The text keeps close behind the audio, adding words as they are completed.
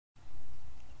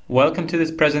Welcome to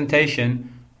this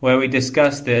presentation where we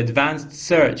discuss the advanced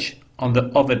search on the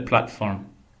Ovid platform.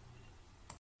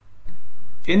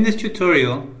 In this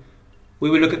tutorial, we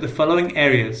will look at the following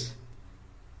areas.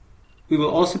 We will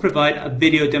also provide a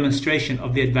video demonstration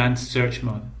of the advanced search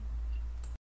mode.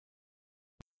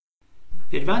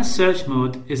 The advanced search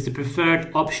mode is the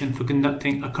preferred option for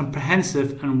conducting a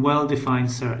comprehensive and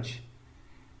well-defined search.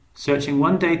 Searching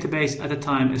one database at a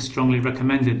time is strongly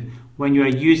recommended when you are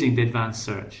using the advanced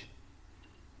search.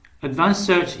 Advanced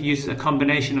search uses a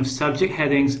combination of subject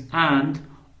headings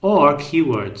and/or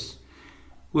keywords.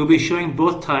 We'll be showing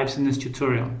both types in this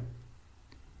tutorial.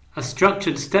 A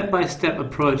structured step-by-step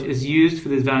approach is used for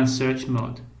the advanced search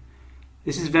mode.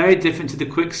 This is very different to the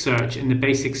quick search in the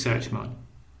basic search mode.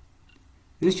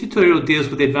 This tutorial deals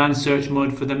with the advanced search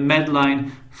mode for the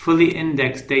MEDLINE fully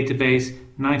indexed database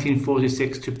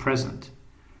 1946 to present.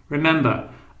 Remember,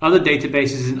 other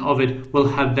databases in Ovid will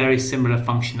have very similar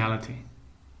functionality.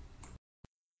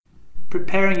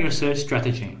 Preparing your search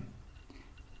strategy.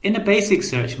 In a basic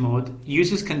search mode,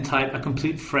 users can type a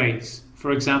complete phrase,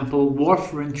 for example,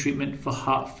 warfarin treatment for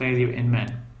heart failure in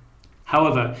men.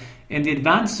 However, in the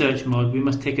advanced search mode, we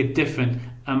must take a different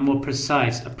and more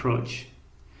precise approach.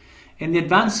 In the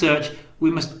advanced search,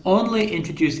 we must only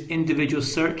introduce individual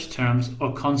search terms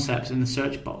or concepts in the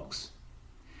search box.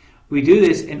 We do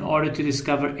this in order to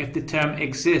discover if the term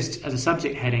exists as a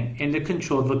subject heading in the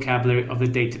controlled vocabulary of the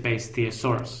database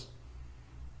Thesaurus.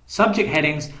 Subject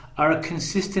headings are a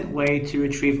consistent way to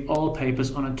retrieve all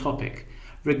papers on a topic,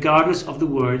 regardless of the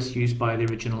words used by the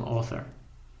original author.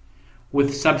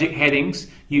 With subject headings,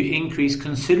 you increase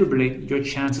considerably your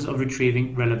chances of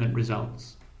retrieving relevant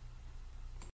results.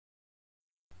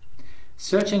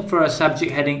 Searching for a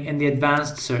subject heading in the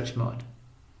advanced search mode.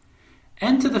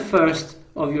 Enter the first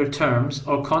of your terms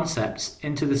or concepts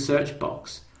into the search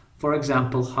box, for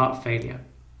example, heart failure.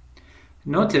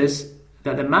 Notice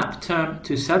that the map term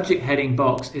to subject heading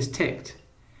box is ticked.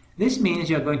 This means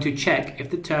you are going to check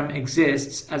if the term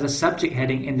exists as a subject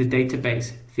heading in the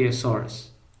database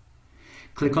Thesaurus.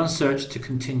 Click on Search to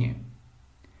continue.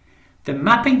 The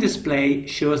mapping display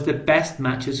shows the best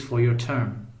matches for your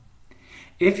term.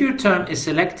 If your term is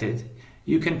selected,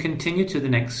 you can continue to the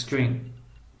next string.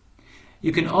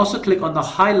 You can also click on the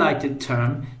highlighted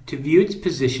term to view its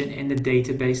position in the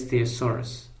database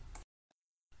Thesaurus.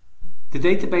 The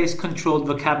database controlled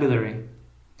vocabulary.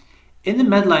 In the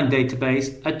MEDLINE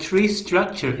database, a tree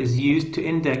structure is used to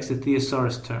index the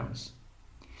Thesaurus terms.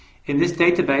 In this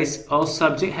database, all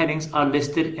subject headings are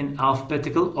listed in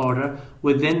alphabetical order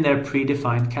within their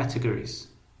predefined categories.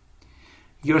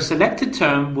 Your selected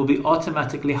term will be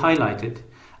automatically highlighted,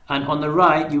 and on the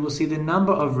right you will see the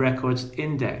number of records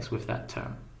indexed with that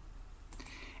term.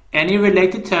 Any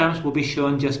related terms will be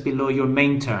shown just below your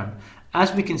main term,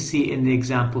 as we can see in the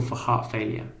example for heart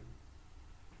failure.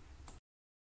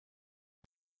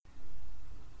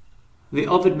 The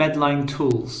Ovid MEDLINE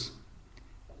Tools.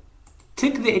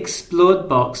 Tick the Explode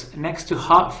box next to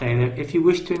heart failure if you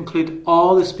wish to include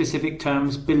all the specific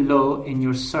terms below in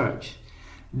your search.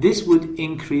 This would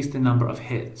increase the number of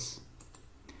hits.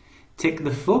 Tick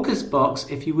the Focus box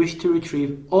if you wish to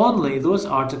retrieve only those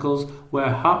articles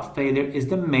where heart failure is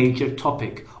the major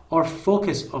topic or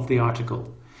focus of the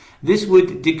article. This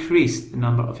would decrease the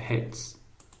number of hits.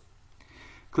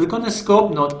 Click on the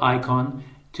Scope Note icon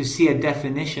to see a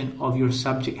definition of your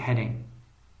subject heading.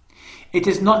 It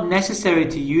is not necessary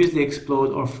to use the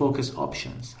Explode or Focus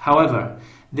options. However,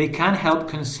 they can help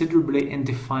considerably in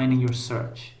defining your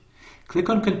search. Click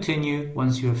on Continue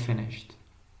once you have finished.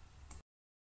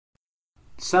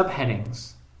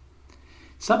 Subheadings.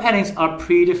 Subheadings are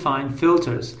predefined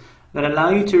filters that allow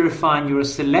you to refine your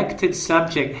selected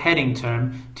subject heading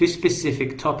term to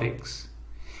specific topics.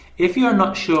 If you are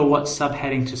not sure what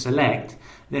subheading to select,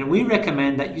 then we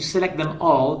recommend that you select them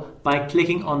all by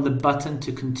clicking on the button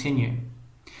to continue.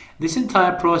 This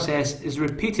entire process is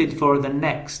repeated for the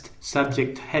next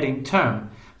subject heading term,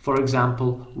 for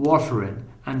example, warfarin,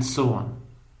 and so on.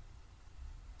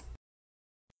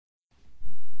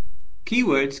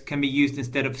 Keywords can be used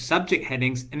instead of subject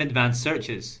headings in advanced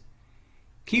searches.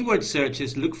 Keyword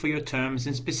searches look for your terms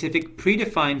in specific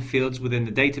predefined fields within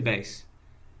the database.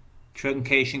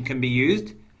 Truncation can be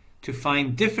used to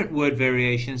find different word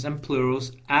variations and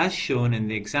plurals as shown in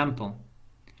the example.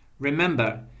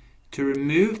 Remember to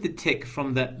remove the tick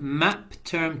from the Map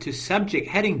Term to Subject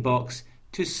heading box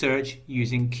to search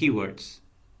using keywords.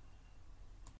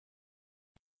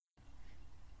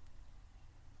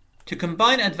 To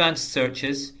combine advanced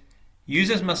searches,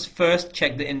 users must first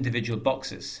check the individual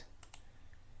boxes.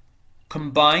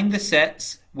 Combine the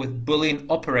sets with Boolean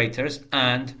operators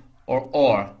and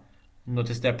or.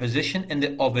 Notice their position in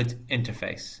the Ovid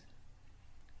interface.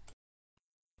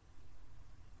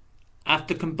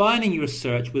 After combining your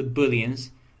search with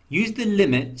booleans, use the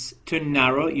limits to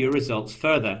narrow your results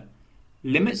further.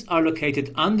 Limits are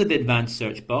located under the Advanced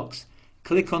Search box.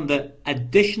 Click on the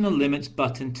Additional Limits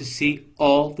button to see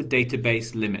all the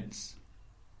database limits.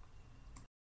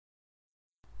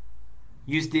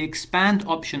 Use the Expand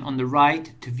option on the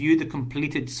right to view the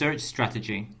completed search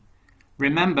strategy.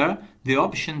 Remember the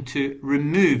option to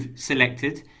remove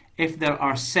selected if there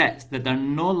are sets that are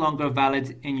no longer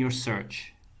valid in your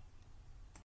search.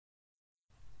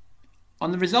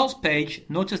 On the results page,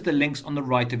 notice the links on the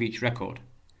right of each record.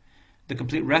 The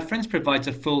complete reference provides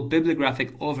a full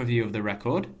bibliographic overview of the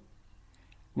record.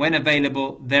 When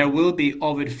available, there will be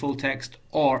Ovid full text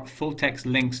or full text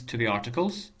links to the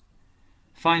articles.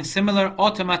 Find Similar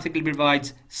automatically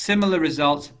provides similar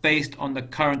results based on the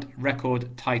current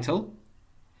record title.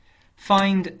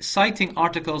 Find Citing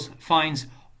Articles finds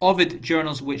Ovid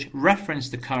journals which reference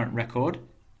the current record.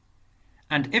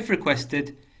 And if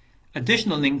requested,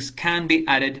 additional links can be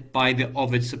added by the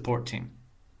Ovid support team.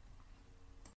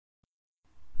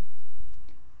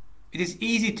 It is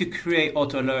easy to create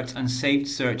auto-alerts and saved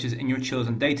searches in your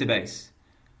chosen database.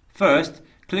 First,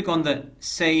 click on the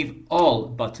Save All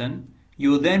button.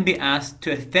 You will then be asked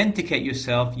to authenticate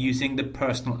yourself using the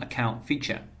Personal Account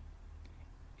feature.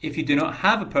 If you do not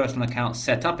have a personal account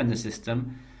set up in the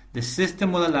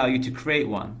system will allow you to create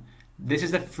one. This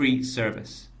is a free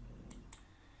service.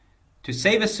 To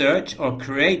save a search or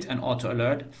create an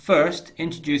auto-alert, first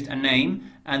introduce a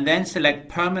name and then select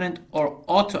Permanent or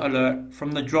Auto-Alert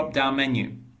from the drop-down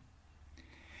menu.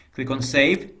 Click on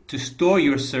Save to store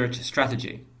your search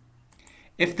strategy.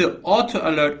 If the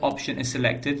Auto-Alert option is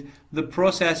selected, the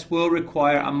process will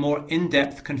require a more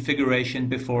in-depth configuration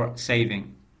before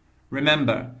saving.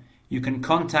 Remember, you can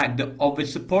contact the Ovid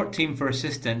support team for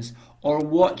assistance or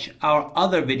watch our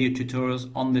other video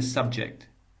tutorials on this subject.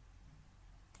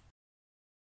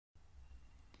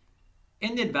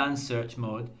 In the advanced search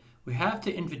mode, we have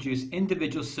to introduce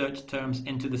individual search terms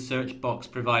into the search box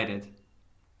provided.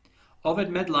 Ovid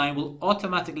MEDLINE will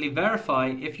automatically verify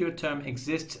if your term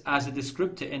exists as a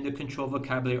descriptor in the control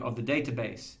vocabulary of the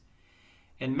database.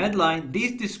 In MEDLINE,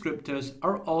 these descriptors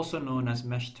are also known as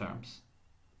mesh terms.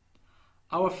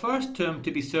 Our first term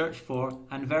to be searched for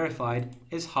and verified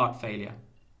is heart failure.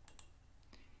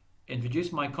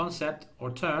 Introduce my concept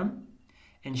or term.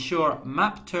 Ensure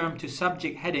Map Term to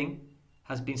Subject heading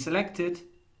has been selected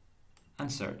and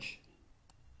search.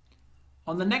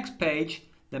 On the next page,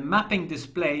 the mapping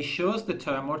display shows the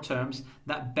term or terms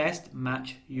that best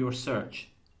match your search.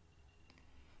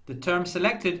 The term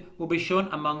selected will be shown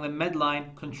among the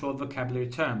MEDLINE controlled vocabulary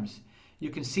terms.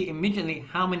 You can see immediately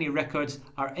how many records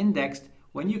are indexed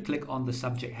when you click on the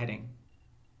subject heading.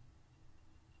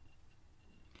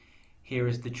 Here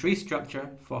is the tree structure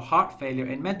for heart failure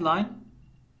in MEDLINE,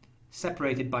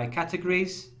 separated by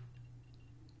categories.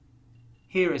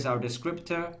 Here is our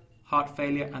descriptor, heart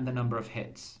failure, and the number of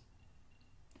hits.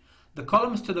 The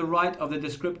columns to the right of the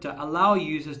descriptor allow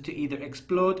users to either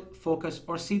explode, focus,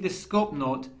 or see the scope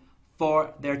note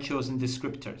for their chosen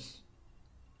descriptors.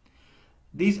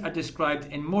 These are described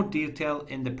in more detail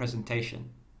in the presentation.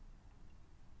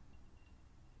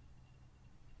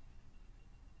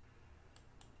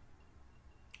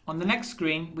 On the next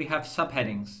screen, we have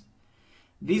subheadings.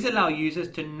 These allow users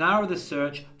to narrow the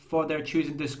search for their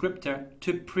chosen descriptor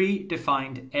to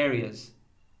predefined areas.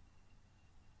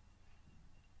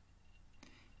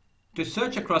 To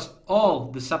search across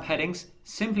all the subheadings,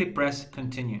 simply press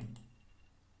Continue.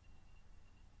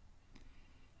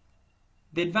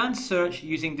 The advanced search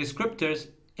using descriptors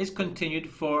is continued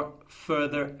for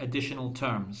further additional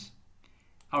terms.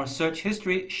 Our search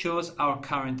history shows our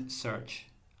current search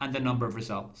and the number of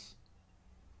results.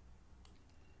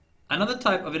 Another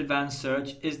type of advanced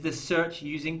search is the search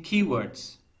using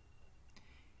keywords.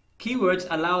 Keywords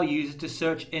allow users to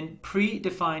search in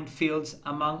predefined fields,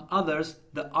 among others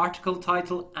the article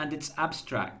title and its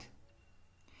abstract.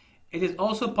 It is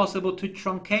also possible to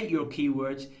truncate your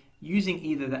keywords using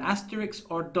either the asterisk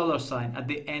or $ at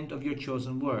the end of your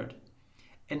chosen word.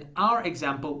 In our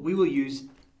example, we will use,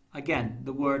 again,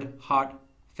 the word heart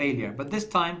failure, but this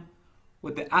time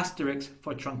with the asterisk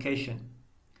for truncation.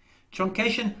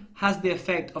 Truncation has the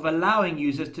effect of allowing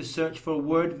users to search for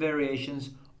word variations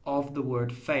of the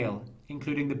word fail,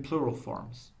 including the plural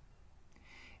forms.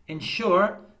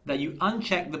 Ensure that you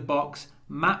uncheck the box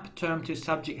Map Term to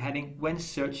Subject heading when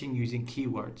searching using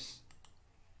keywords.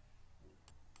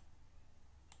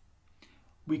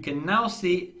 We can now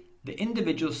see the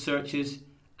individual searches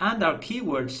and our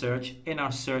keyword search in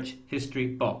our search history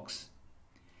box.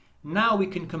 Now we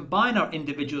can combine our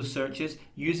individual searches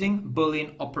using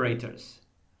Boolean operators.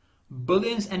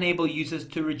 Booleans enable users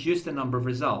to reduce the number of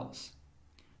results.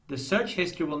 The search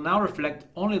history will now reflect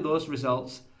only those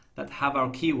results that have our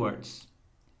keywords.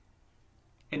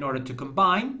 In order to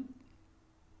combine,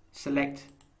 select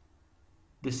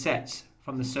the sets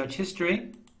from the search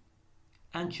history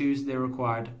and choose the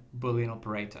required Boolean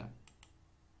operator.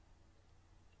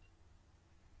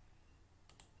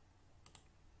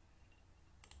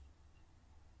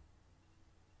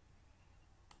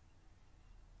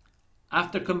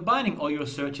 After combining all your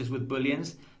searches with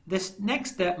Booleans, this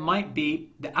next step might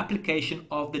be the application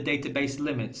of the database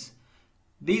limits.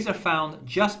 These are found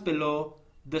just below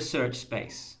the search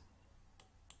space.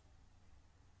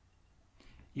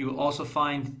 You will also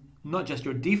find not just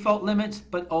your default limits,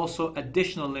 but also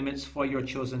additional limits for your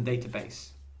chosen database.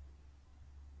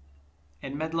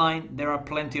 In Medline, there are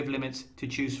plenty of limits to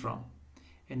choose from.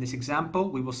 In this example,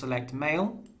 we will select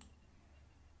male,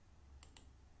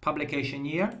 publication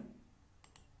year,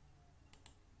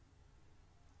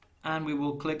 and we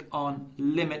will click on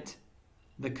limit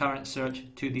the current search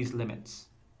to these limits.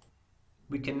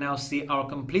 We can now see our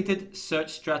completed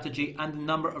search strategy and the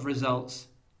number of results,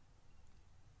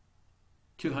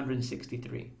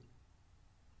 263.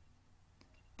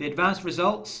 The advanced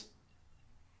results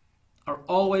are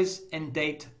always in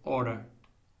date order,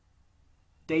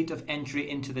 date of entry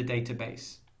into the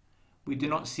database. We do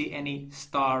not see any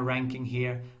star ranking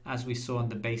here as we saw in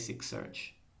the basic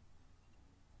search.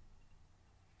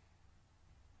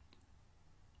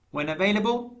 When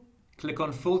available, click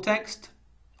on full text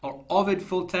or Ovid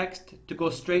full text to go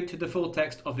straight to the full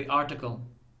text of the article.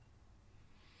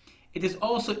 It is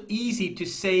also easy to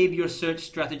save your search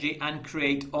strategy and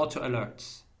create auto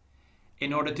alerts.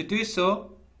 In order to do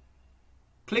so,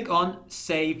 click on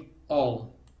Save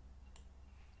All.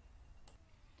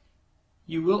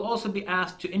 You will also be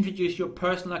asked to introduce your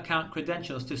personal account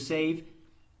credentials to save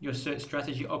your search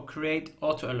strategy or create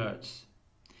auto alerts.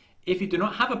 If you do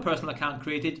not have a personal account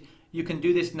created, you can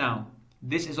do this now.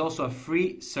 This is also a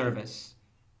free service.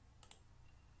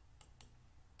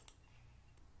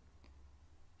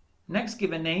 Next,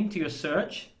 give a name to your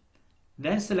search,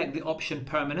 then select the option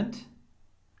Permanent,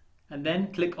 and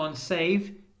then click on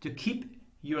Save to keep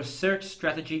your search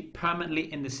strategy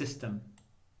permanently in the system.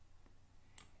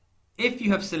 If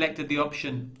you have selected the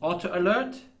option Auto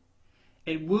Alert,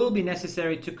 it will be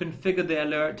necessary to configure the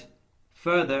alert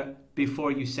further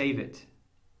before you save it.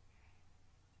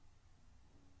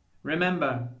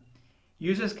 Remember,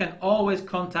 users can always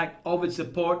contact Ovid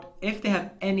support if they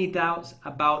have any doubts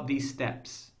about these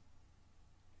steps.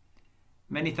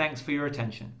 Many thanks for your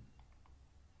attention.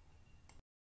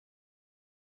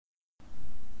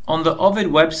 On the Ovid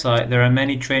website, there are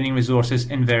many training resources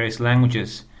in various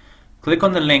languages. Click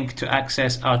on the link to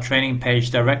access our training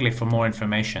page directly for more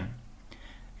information.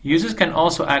 Users can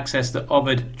also access the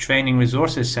Ovid Training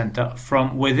Resources Center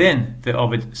from within the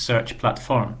Ovid search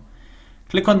platform.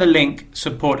 Click on the link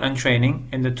Support and Training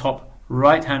in the top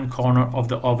right-hand corner of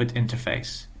the Ovid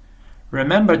interface.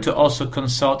 Remember to also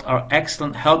consult our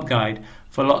excellent help guide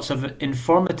for lots of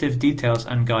informative details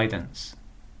and guidance.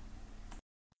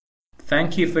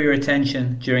 Thank you for your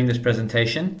attention during this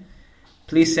presentation.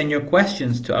 Please send your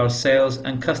questions to our sales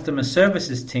and customer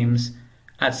services teams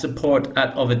at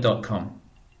support@ovid.com.